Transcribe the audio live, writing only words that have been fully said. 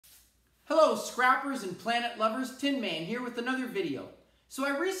Hello scrappers and planet lovers, Tin Man here with another video. So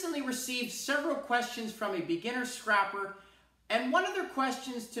I recently received several questions from a beginner scrapper, and one of their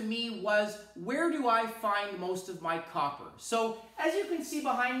questions to me was, where do I find most of my copper? So as you can see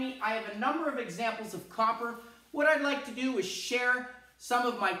behind me, I have a number of examples of copper. What I'd like to do is share some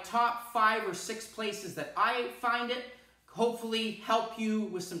of my top 5 or 6 places that I find it, hopefully help you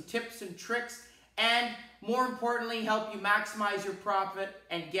with some tips and tricks, and more importantly, help you maximize your profit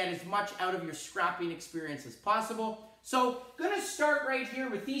and get as much out of your scrapping experience as possible. So, gonna start right here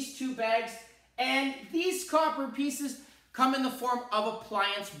with these 2 bags, and these copper pieces come in the form of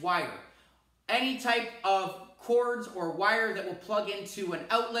appliance wire. Any type of cords or wire that will plug into an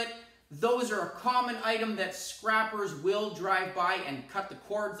outlet, those are a common item that scrappers will drive by and cut the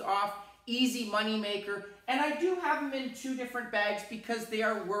cords off. Easy money maker, and I do have them in 2 different bags because they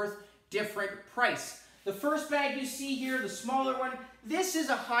are worth different price. The first bag you see here, the smaller one, this is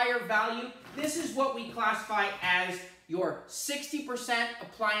a higher value. This is what we classify as your 60%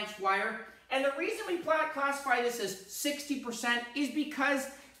 appliance wire. And the reason we classify this as 60% is because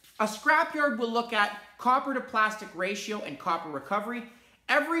a scrapyard will look at copper to plastic ratio and copper recovery.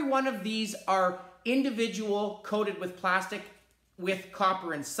 Every one of these are individual coated with plastic with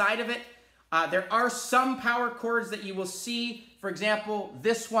copper inside of it. There are some power cords that you will see. For example,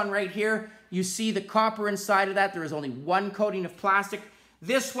 this one right here, you see the copper inside of that. There is only 1 coating of plastic.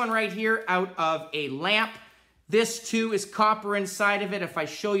 This one right here out of a lamp. This too is copper inside of it if I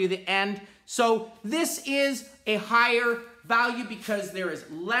show you the end. So this is a higher value because there is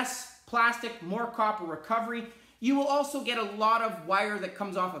less plastic, more copper recovery. You will also get a lot of wire that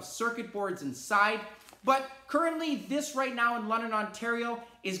comes off of circuit boards inside. But currently, this right now in London, Ontario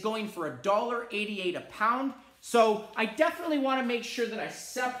is going for $1.88 a pound. So I definitely want to make sure that I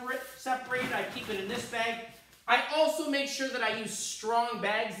separate it. I keep it in this bag. I also make sure that I use strong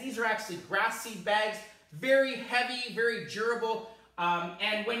bags. These are actually grass seed bags. Very heavy, very durable.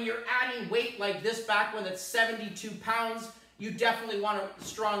 And when you're adding weight like this back one that's 72 pounds, you definitely want a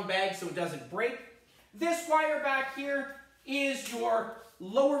strong bag so it doesn't break. This wire back here is your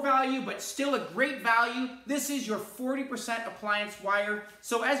lower value, but still a great value. This is your 40% appliance wire.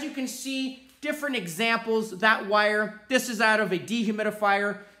 So as you can see, different examples, that wire, this is out of a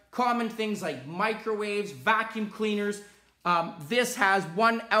dehumidifier, common things like microwaves, vacuum cleaners. This has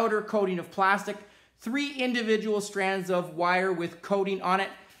 1 outer coating of plastic, 3 individual strands of wire with coating on it.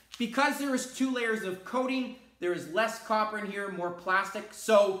 Because there is 2 layers of coating, there is less copper in here, more plastic.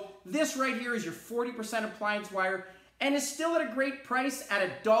 So this right here is your 40% appliance wire, and it's still at a great price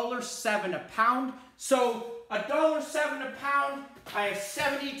at $1.07 a pound. So $1.07 a pound, I have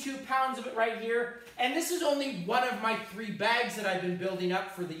 72 pounds of it right here. And this is only one of my 3 bags that I've been building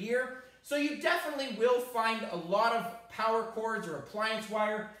up for the year. So you definitely will find a lot of power cords or appliance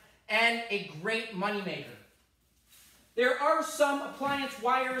wire and a great money maker. There are some appliance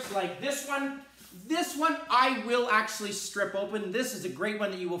wires like this one. This one I will actually strip open. This is a great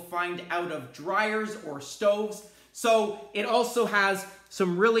one that you will find out of dryers or stoves. So it also has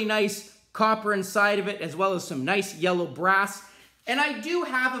some really nice copper inside of it, as well as some nice yellow brass. And I do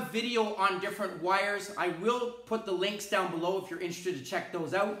have a video on different wires. I will put the links down below if you're interested to check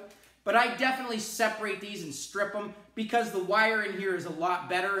those out. But I definitely separate these and strip them because the wire in here is a lot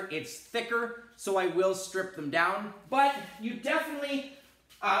better. It's thicker, so I will strip them down. But you definitely,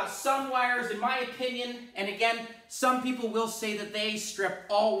 some wires, in my opinion, and again, some people will say that they strip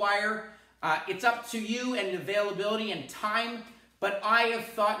all wire. It's up to you and availability and time, but I have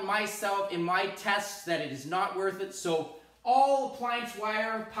thought myself in my tests that it is not worth it. So all appliance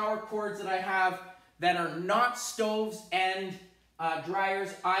wire, power cords that I have that are not stoves and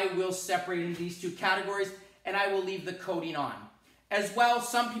dryers, I will separate into these 2 categories, and I will leave the coating on. As well,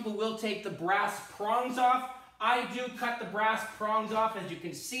 some people will take the brass prongs off. I do cut the brass prongs off. As you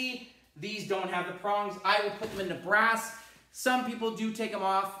can see, these don't have the prongs. I will put them into brass. Some people do take them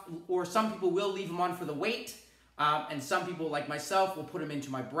off, or some people will leave them on for the weight, and some people, like myself, will put them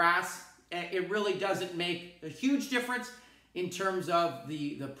into my brass. It really doesn't make a huge difference in terms of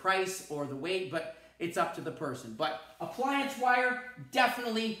the price or the weight, but it's up to the person. But appliance wire,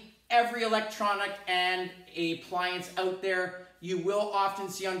 definitely every electronic and appliance out there, you will often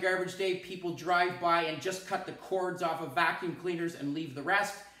see on garbage day people drive by and just cut the cords off of vacuum cleaners and leave the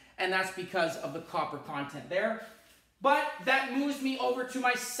rest, and that's because of the copper content there. But that moves me over to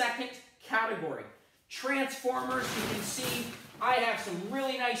my second category. Transformers. You can see I have some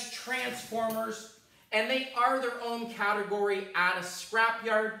really nice transformers, and they are their own category at a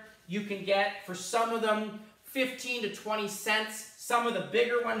scrapyard. You can get, for some of them, 15 to 20 cents. Some of the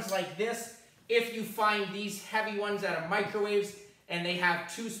bigger ones like this, if you find these heavy ones out of microwaves, and they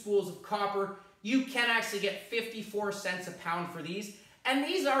have 2 spools of copper, you can actually get 54 cents a pound for these. And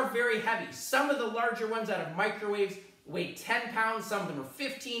these are very heavy. Some of the larger ones out of microwaves weigh 10 pounds, some of them are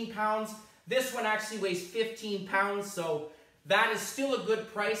 15 pounds. This one actually weighs 15 pounds, so that is still a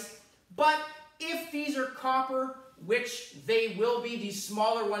good price. But if these are copper, which they will be, these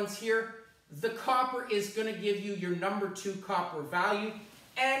smaller ones here, the copper is going to give you your number 2 copper value.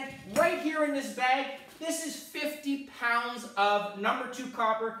 And right here in this bag, this is 50 pounds of number 2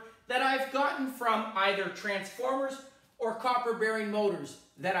 copper that I've gotten from either transformers or copper bearing motors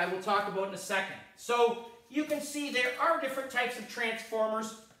that I will talk about in a second. So you can see there are different types of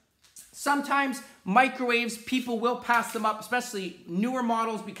transformers. Sometimes microwaves, people will pass them up, especially newer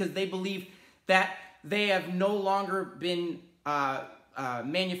models, because they believe that they have no longer been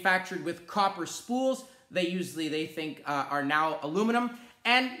manufactured with copper spools. They think are now aluminum,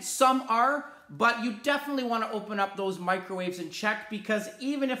 and some are, but you definitely want to open up those microwaves and check, because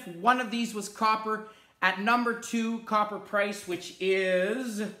even if one of these was copper at number 2 copper price, which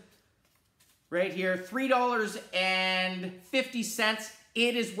is right here, $3.50,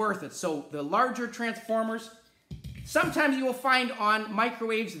 it is worth it. So the larger transformers, sometimes you will find on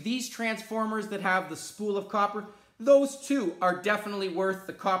microwaves these transformers that have the spool of copper. Those too are definitely worth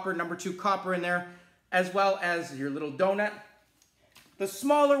the copper, number 2 copper in there, as well as your little donut. The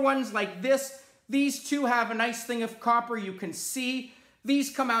smaller ones like this, these two have a nice thing of copper. You can see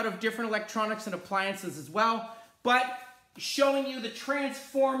these come out of different electronics and appliances as well, but showing you the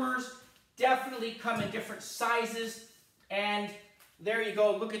transformers definitely come in different sizes. And there you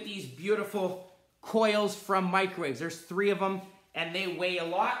go. Look at these beautiful coils from microwaves. There's 3 of them, and they weigh a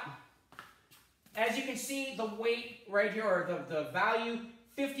lot. As you can see, the weight right here, or the value,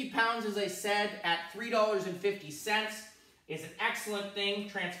 50 pounds, as I said, at $3.50 is an excellent thing.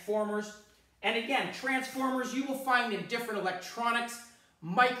 Transformers. And again, transformers you will find in different electronics.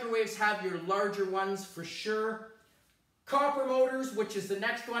 Microwaves have your larger ones for sure. Copper motors, which is the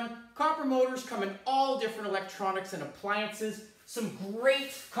next one. Copper motors come in all different electronics and appliances. Some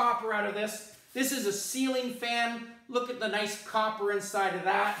great copper out of this. This is a ceiling fan. Look at the nice copper inside of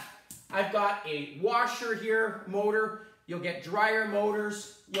that. I've got a washer here, motor. You'll get dryer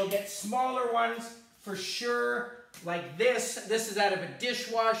motors. You'll get smaller ones for sure, like this. This is out of a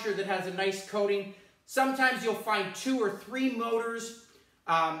dishwasher that has a nice coating. Sometimes you'll find 2 or 3 motors.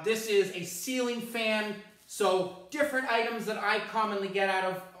 This is a ceiling fan. So different items that I commonly get out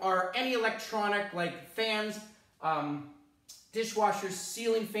of are any electronic, like fans, dishwashers.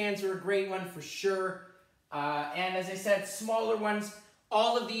 Ceiling fans are a great one for sure. And as I said, smaller ones.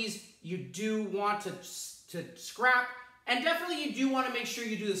 All of these you do want to scrap. And definitely you do want to make sure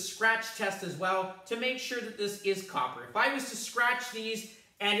you do the scratch test as well to make sure that this is copper. If I was to scratch these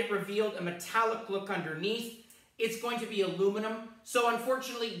and it revealed a metallic look underneath, it's going to be aluminum. So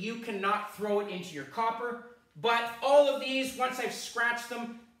unfortunately, you cannot throw it into your copper. But all of these, once I've scratched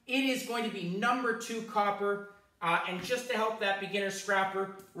them, it is going to be number 2 copper. And just to help that beginner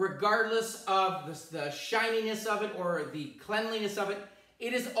scrapper, regardless of the shininess of it or the cleanliness of it,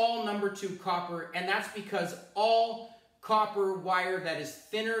 it is all number 2 copper. And that's because all copper wire that is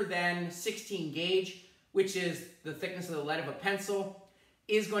thinner than 16 gauge, which is the thickness of the lead of a pencil,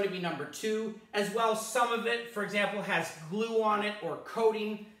 is going to be number 2. As well, some of it, for example, has glue on it or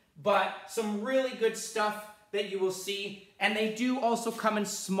coating, but some really good stuff that you will see. And they do also come in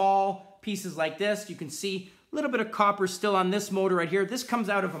small pieces like this. You can see a little bit of copper still on this motor right here. This comes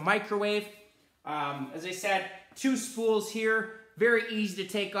out of a microwave. As I said, 2 spools here, very easy to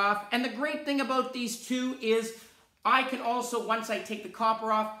take off. And the great thing about these 2 is I can also, once I take the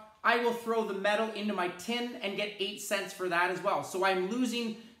copper off, I will throw the metal into my tin and get 8 cents for that as well. So I'm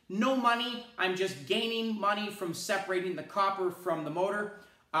losing no money. I'm just gaining money from separating the copper from the motor.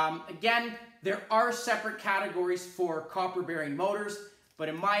 Again, there are separate categories for copper bearing motors, but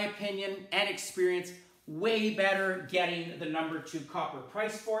in my opinion and experience, way better getting the number 2 copper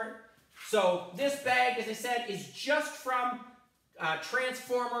price for it. So this bag, as I said, is just from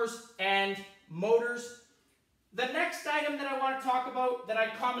transformers and motors. The next item that I want to talk about that I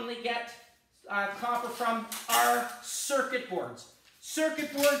commonly get copper from are circuit boards.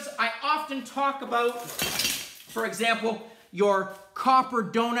 Circuit boards I often talk about, for example, your copper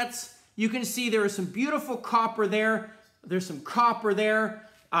donuts. You can see there is some beautiful copper there. There's some copper there.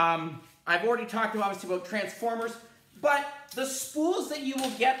 I've already talked obviously about transformers, but the spools that you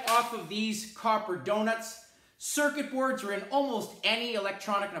will get off of these copper donuts, circuit boards are in almost any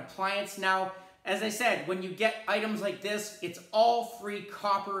electronic and appliance now. As I said, when you get items like this, it's all free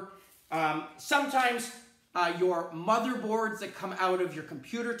copper. Sometimes your motherboards that come out of your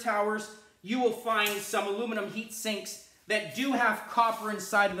computer towers, you will find some aluminum heat sinks that do have copper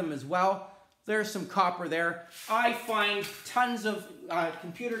inside of them as well. There's some copper there. I find tons of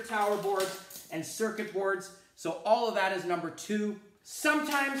computer tower boards and circuit boards, so all of that is number 2.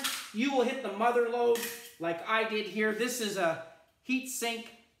 Sometimes you will hit the mother load like I did here. This is a heat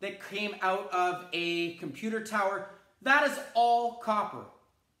sink that came out of a computer tower. That is all copper.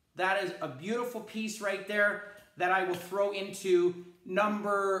 That is a beautiful piece right there that I will throw into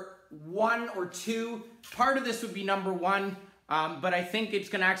number 1 or 2. Part of this would be number 1, but I think it's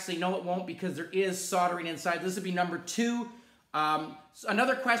going to actually, no it won't, because there is soldering inside. This would be number 2. So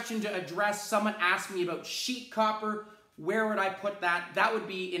another question to address, someone asked me about sheet copper. Where would I put that? That would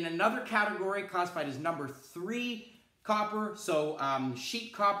be in another category classified as number 3 copper. So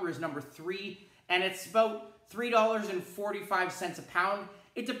sheet copper is number 3, and it's about $3.45 a pound.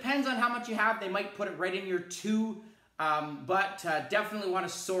 It depends on how much you have. They might put it right in your 2, but definitely want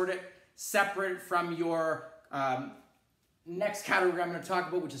to sort it separate from your next category I'm going to talk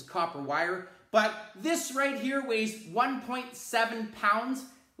about, which is copper wire. But this right here weighs 1.7 pounds.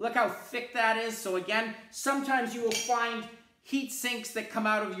 Look how thick that is. So again, sometimes you will find heat sinks that come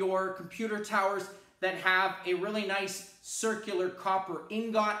out of your computer towers that have a really nice circular copper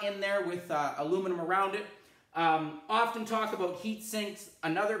ingot in there with aluminum around it. Often talk about heat sinks.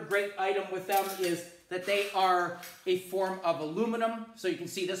 Another great item with them is that they are a form of aluminum. So you can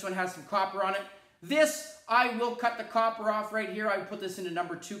see this one has some copper on it. This, I will cut the copper off right here. I would put this into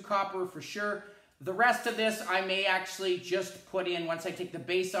number 2 copper for sure. The rest of this I may actually just put in, once I take the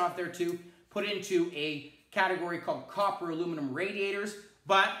base off there too, put into a category called copper aluminum radiators.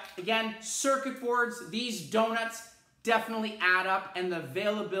 But again, circuit boards, these donuts definitely add up, and the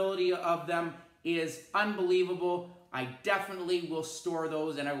availability of them is unbelievable. I definitely will store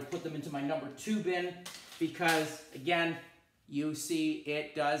those, and I will put them into my number 2 bin because, again, you see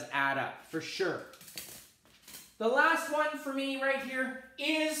it does add up for sure. The last one for me right here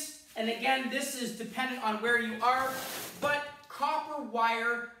is, and again, this is dependent on where you are, but copper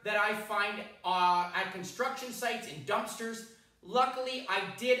wire that I find at construction sites in dumpsters. Luckily, I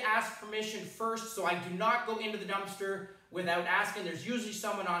did ask permission first, so I do not go into the dumpster without asking. There's usually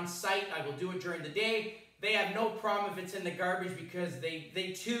someone on site. I will do it during the day. They have no problem if it's in the garbage because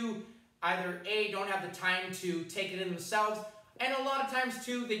they too either A, don't have the time to take it in themselves, and a lot of times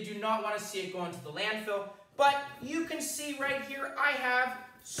too, they do not want to see it go into the landfill. But you can see right here, I have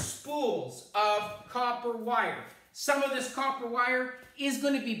spools of copper wire. Some of this copper wire is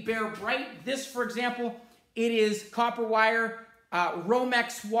going to be Bear Bright. This, for example, it is copper wire,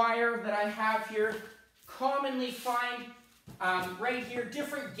 Romex wire that I have here. Commonly find right here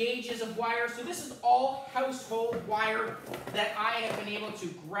different gauges of wire. So this is all household wire that I have been able to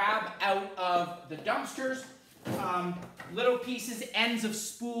grab out of the dumpsters. Little pieces, ends of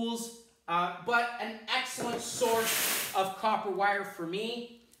spools, but an excellent source of copper wire for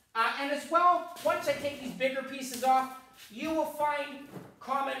me. And as well, once I take these bigger pieces off, you will find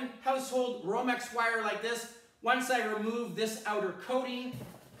common household Romex wire like this. Once I remove this outer coating,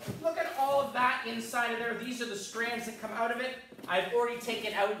 look at all of that inside of there. These are the strands that come out of it. I've already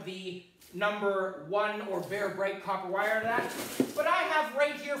taken out the number 1 or Bear Bright copper wire of that. But I have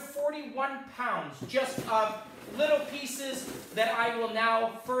right here 41 pounds just of little pieces that I will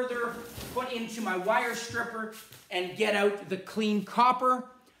now further put into my wire stripper and get out the clean copper.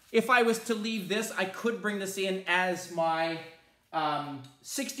 If I was to leave this, I could bring this in as my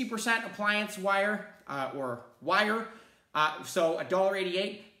 60% appliance wire or wire, so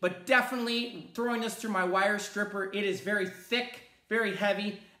 $1.88. But definitely throwing this through my wire stripper, it is very thick, very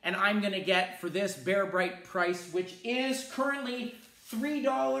heavy, and I'm going to get for this Bear Bright price, which is currently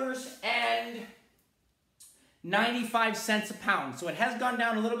 $3.95 a pound. So it has gone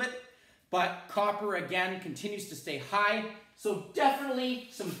down a little bit, but copper again continues to stay high. So definitely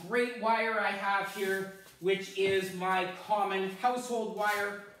some great wire I have here, which is my common household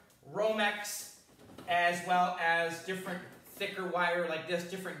wire, Romex, as well as different thicker wire like this,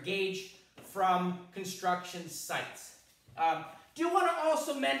 different gauge from construction sites. Do want to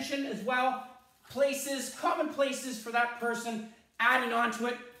also mention as well, places, common places for that person, adding on to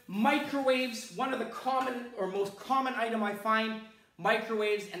it, microwaves, one of the common or most common item I find,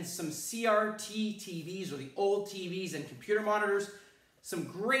 microwaves and some CRT TVs or the old TVs and computer monitors. Some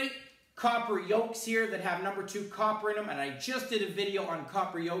great copper yokes here that have number 2 copper in them, and I just did a video on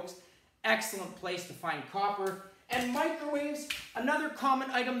copper yokes. Excellent place to find copper. And microwaves, another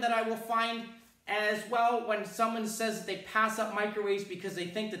common item that I will find as well when someone says that they pass up microwaves because they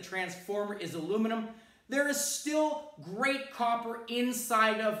think the transformer is aluminum. There is still great copper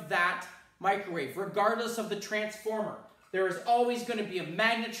inside of that microwave, regardless of the transformer. There is always going to be a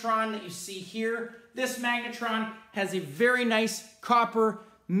magnetron that you see here This magnetron has a very nice copper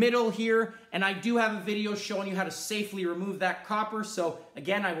middle here, and I do have a video showing you how to safely remove that copper. So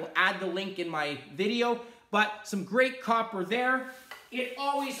again, I will add the link in my video, but some great copper there. It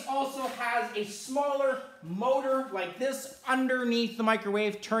always also has a smaller motor like this underneath the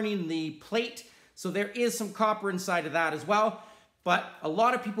microwave, turning the plate. So there is some copper inside of that as well. But a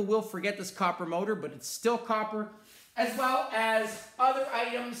lot of people will forget this copper motor, but it's still copper. As well as other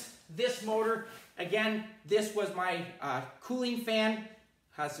items, this motor, again, this was my cooling fan,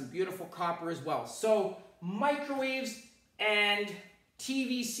 has some beautiful copper as well. So microwaves and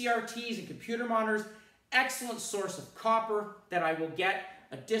TV CRTs and computer monitors, excellent source of copper that I will get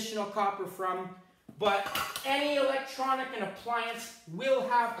additional copper from. But any electronic and appliance will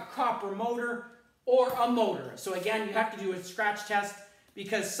have a copper motor or a motor. So again, you have to do a scratch test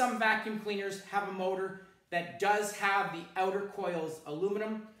because some vacuum cleaners have a motor that does have the outer coils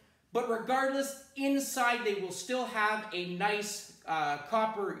aluminum. But regardless, inside they will still have a nice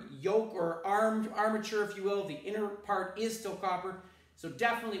copper yoke or armature, if you will. The inner part is still copper, so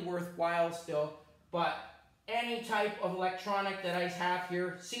definitely worthwhile still. But any type of electronic that I have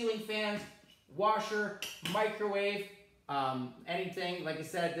here, ceiling fans, washer, microwave, anything, like I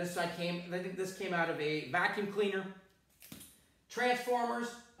said, I think this came out of a vacuum cleaner. Transformers,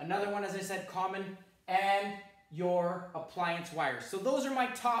 another one, as I said, common, and your appliance wires. So those are my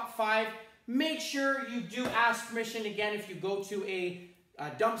top 5. Make sure you do ask permission again if you go to a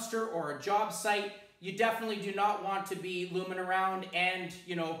dumpster or a job site. You definitely do not want to be looming around and,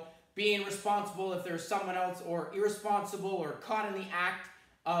 you know, being responsible if there's someone else, or irresponsible or caught in the act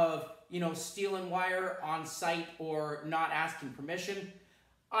of, you know, stealing wire on site or not asking permission.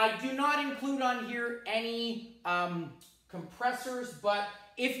 I do not include on here any compressors, but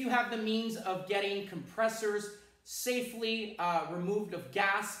if you have the means of getting compressors safely removed of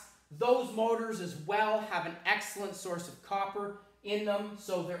gas, those motors as well have an excellent source of copper in them.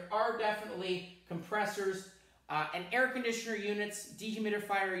 So there are definitely compressors and air conditioner units,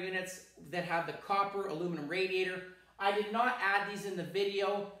 dehumidifier units that have the copper aluminum radiator. I did not add these in the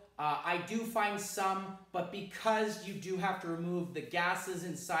video. I do find some, but because you do have to remove the gases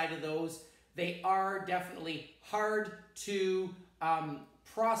inside of those, they are definitely hard to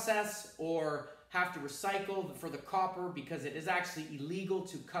process or have to recycle for the copper, because it is actually illegal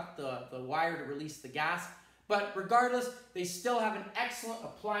to cut the wire to release the gas. But regardless, they still have an excellent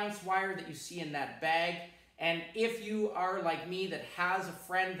appliance wire that you see in that bag. And if you are like me that has a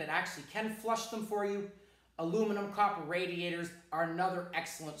friend that actually can flush them for you, aluminum copper radiators are another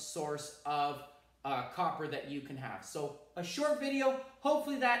excellent source of copper that you can have. So a short video,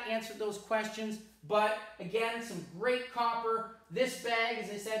 hopefully that answered those questions. But again, some great copper. This bag, as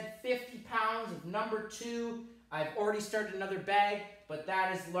I said, 50 pounds of number 2. I've already started another bag, but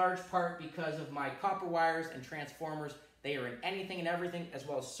that is large part because of my copper wires and transformers. They are in anything and everything, as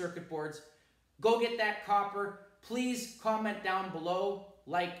well as circuit boards. Go get that copper. Please comment down below,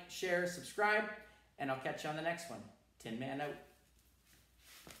 like, share, subscribe, and I'll catch you on the next one. Tin Man out.